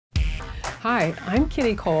Hi, I'm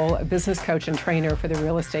Kitty Cole, a business coach and trainer for the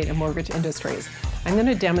real estate and mortgage industries. I'm going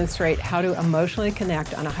to demonstrate how to emotionally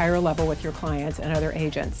connect on a higher level with your clients and other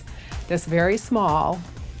agents. This very small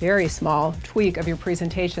tweak of your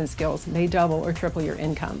presentation skills may double or triple your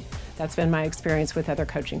income. That's been my experience with other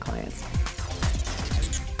coaching clients.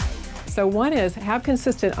 So one is, have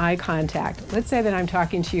consistent eye contact. Let's say that I'm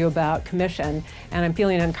talking to you about commission and I'm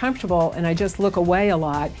feeling uncomfortable and I just look away a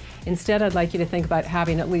lot. Instead, I'd like you to think about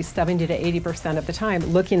having at least 70 to 80% of the time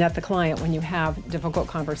looking at the client when you have difficult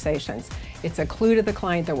conversations. It's a clue to the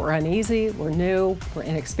client that we're uneasy, we're new, we're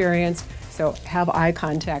inexperienced, so have eye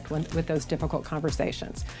contact with those difficult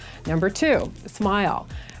conversations. Number two, smile.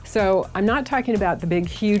 So I'm not talking about the big,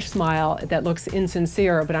 huge smile that looks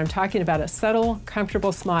insincere, but I'm talking about a subtle,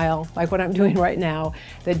 comfortable smile, like what I'm doing right now,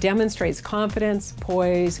 that demonstrates confidence,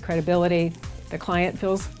 poise, credibility. The client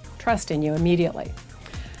feels trust in you immediately.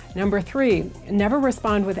 Number three, never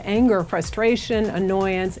respond with anger, frustration,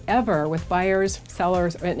 annoyance, ever with buyers,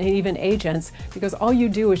 sellers, and even agents, because all you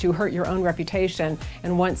do is you hurt your own reputation,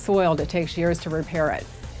 and once soiled, it takes years to repair it.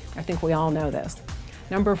 I think we all know this.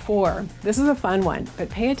 Number four, this is a fun one, but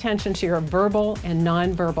pay attention to your verbal and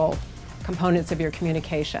nonverbal components of your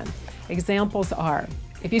communication. Examples are,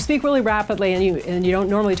 if you speak really rapidly and you don't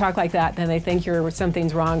normally talk like that, then they think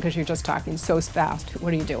something's wrong because you're just talking so fast.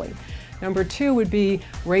 What are you doing? Number two would be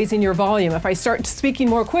raising your volume. If I start speaking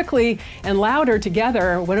more quickly and louder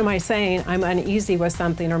together, what am I saying? I'm uneasy with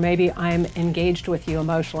something, or maybe I'm engaged with you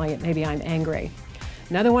emotionally, maybe I'm angry.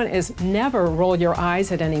 Another one is never roll your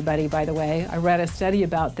eyes at anybody, by the way. I read a study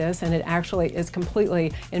about this, and it actually is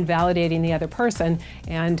completely invalidating the other person,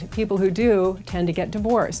 and people who do tend to get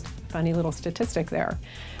divorced. Funny little statistic there.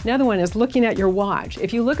 Another one is looking at your watch.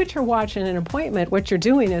 If you look at your watch in an appointment, what you're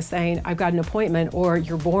doing is saying, I've got an appointment, or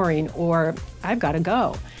you're boring, or I've got to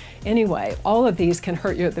go. Anyway, all of these can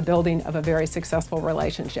hurt you at the building of a very successful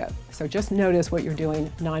relationship. So just notice what you're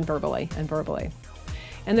doing non-verbally and verbally.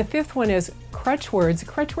 And the fifth one is crutch words.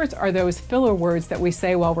 Crutch words are those filler words that we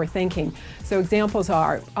say while we're thinking. So examples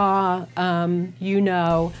are, you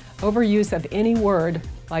know, overuse of any word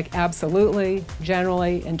like absolutely,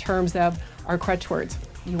 generally, in terms of, are crutch words.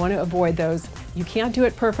 You want to avoid those. You can't do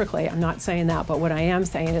it perfectly, I'm not saying that, but what I am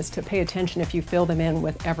saying is to pay attention if you fill them in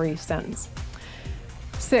with every sentence.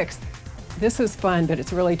 Sixth, this is fun, but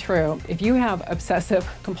it's really true. If you have obsessive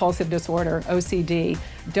compulsive disorder, OCD,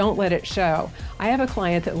 don't let it show. I have a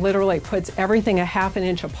client that literally puts everything a half an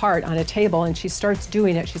inch apart on a table, and she starts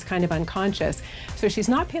doing it. She's kind of unconscious. So she's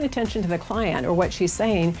not paying attention to the client or what she's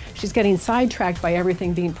saying. She's getting sidetracked by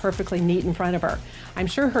everything being perfectly neat in front of her. I'm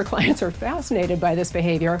sure her clients are fascinated by this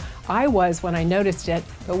behavior. I was when I noticed it,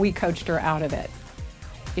 but we coached her out of it.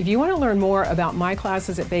 If you want to learn more about my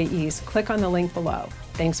classes at Bay East, click on the link below.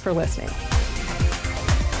 Thanks for listening.